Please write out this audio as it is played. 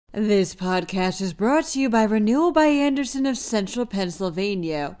This podcast is brought to you by Renewal by Andersen of Central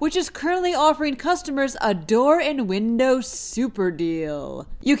Pennsylvania, which is currently offering customers a door and window super deal.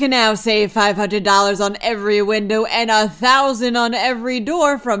 You can now save $500 on every window and $1,000 on every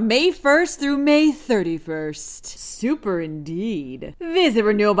door from May 1st through May 31st. Super indeed. Visit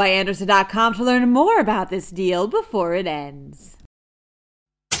renewalbyandersen.com to learn more about this deal before it ends.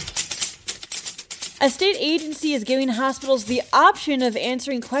 A state agency is giving hospitals the option of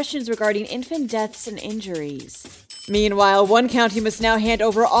answering questions regarding infant deaths and injuries. Meanwhile, one county must now hand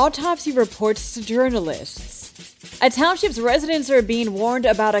over autopsy reports to journalists. A township's residents are being warned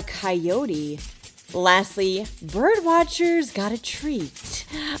about a coyote. Lastly, birdwatchers got a treat.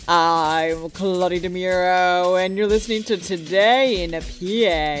 I'm Claudia DeMuro, and you're listening to Today in a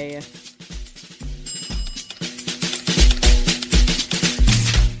PA.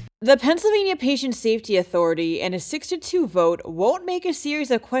 The Pennsylvania Patient Safety Authority, in a 6-2 vote, won't make a series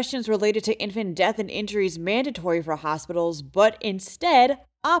of questions related to infant death and injuries mandatory for hospitals, but instead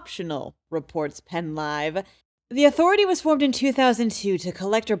optional, reports PennLive. The authority was formed in 2002 to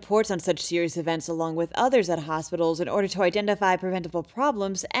collect reports on such serious events along with others at hospitals in order to identify preventable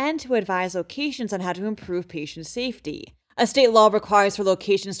problems and to advise locations on how to improve patient safety. A state law requires for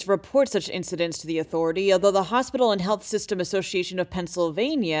locations to report such incidents to the authority, although the Hospital and Health System Association of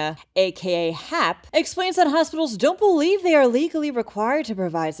Pennsylvania, aka HAP, explains that hospitals don't believe they are legally required to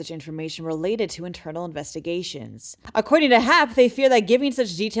provide such information related to internal investigations. According to HAP, they fear that giving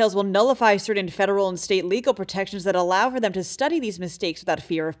such details will nullify certain federal and state legal protections that allow for them to study these mistakes without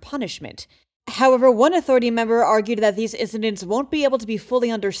fear of punishment. However, one authority member argued that these incidents won't be able to be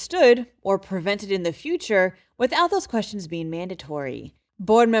fully understood or prevented in the future without those questions being mandatory.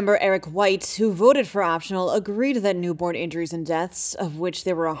 Board member Eric White, who voted for optional, agreed that newborn injuries and deaths, of which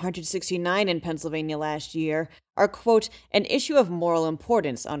there were 169 in Pennsylvania last year, are, quote, an issue of moral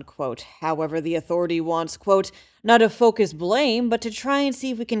importance, unquote. However, the authority wants, quote, not to focus blame, but to try and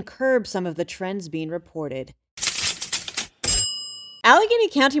see if we can curb some of the trends being reported. Allegheny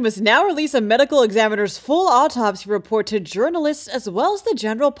County must now release a medical examiner's full autopsy report to journalists as well as the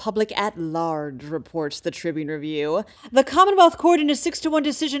general public at large, reports the Tribune Review. The Commonwealth Court in a 6-1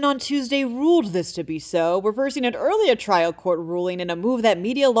 decision on Tuesday ruled this to be so, reversing an earlier trial court ruling in a move that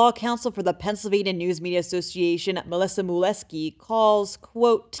media law counsel for the Pennsylvania News Media Association, Melissa Muleski, calls,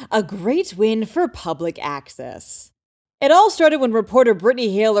 quote, a great win for public access. It all started when reporter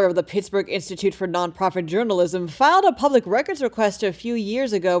Brittany Haler of the Pittsburgh Institute for Nonprofit Journalism filed a public records request a few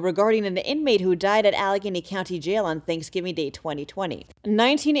years ago regarding an inmate who died at Allegheny County Jail on Thanksgiving Day 2020.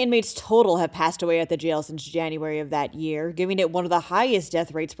 19 inmates total have passed away at the jail since January of that year, giving it one of the highest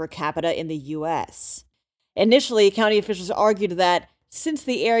death rates per capita in the U.S. Initially, county officials argued that since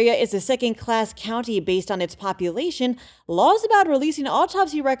the area is a second-class county based on its population, laws about releasing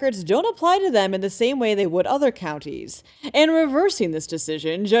autopsy records don't apply to them in the same way they would other counties. In reversing this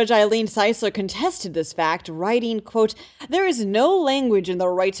decision, Judge Eileen Seisler contested this fact, writing, quote, there is no language in the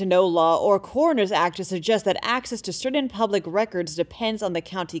Right to Know law or Coroner's Act to suggest that access to certain public records depends on the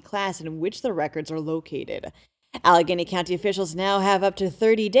county class in which the records are located. Allegheny County officials now have up to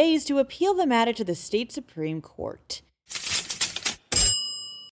 30 days to appeal the matter to the state Supreme Court.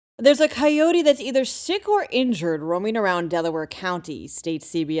 There's a coyote that's either sick or injured roaming around Delaware County, states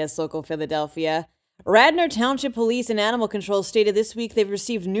CBS Local Philadelphia. Radnor Township Police and Animal Control stated this week they've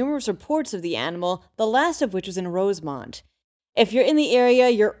received numerous reports of the animal, the last of which was in Rosemont. If you're in the area,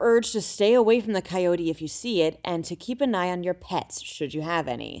 you're urged to stay away from the coyote if you see it, and to keep an eye on your pets, should you have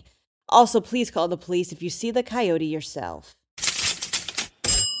any. Also, please call the police if you see the coyote yourself.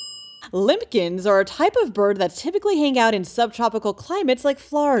 Limpkins are a type of bird that typically hang out in subtropical climates like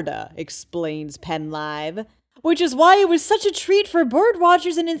Florida, explains PennLive. Which is why it was such a treat for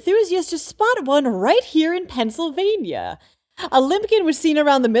birdwatchers and enthusiasts to spot one right here in Pennsylvania. A limpkin was seen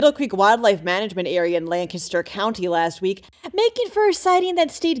around the Middle Creek Wildlife Management Area in Lancaster County last week, making for a sighting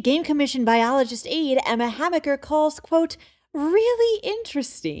that State Game Commission biologist aide Emma Hamaker calls, quote, really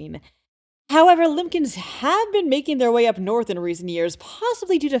interesting. However, limpkins have been making their way up north in recent years,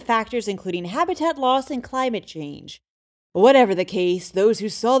 possibly due to factors including habitat loss and climate change. Whatever the case, those who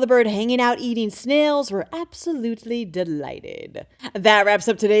saw the bird hanging out eating snails were absolutely delighted. That wraps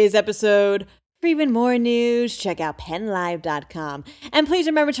up today's episode. For even more news, check out PennLive.com. And please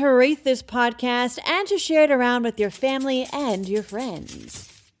remember to rate this podcast and to share it around with your family and your friends.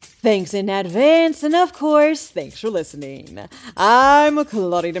 Thanks in advance, and of course, thanks for listening. I'm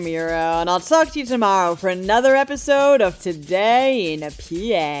Claudia DeMuro, and I'll talk to you tomorrow for another episode of Today in a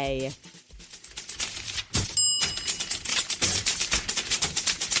PA.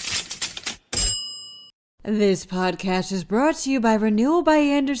 This podcast is brought to you by Renewal by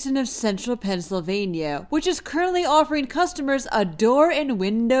Andersen of Central Pennsylvania, which is currently offering customers a door and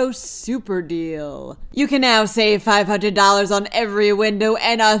window super deal. You can now save $500 on every window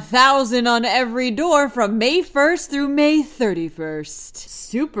and $1,000 on every door from May 1st through May 31st.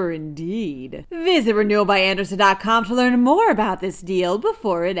 Super indeed. Visit renewalbyandersen.com to learn more about this deal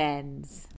before it ends.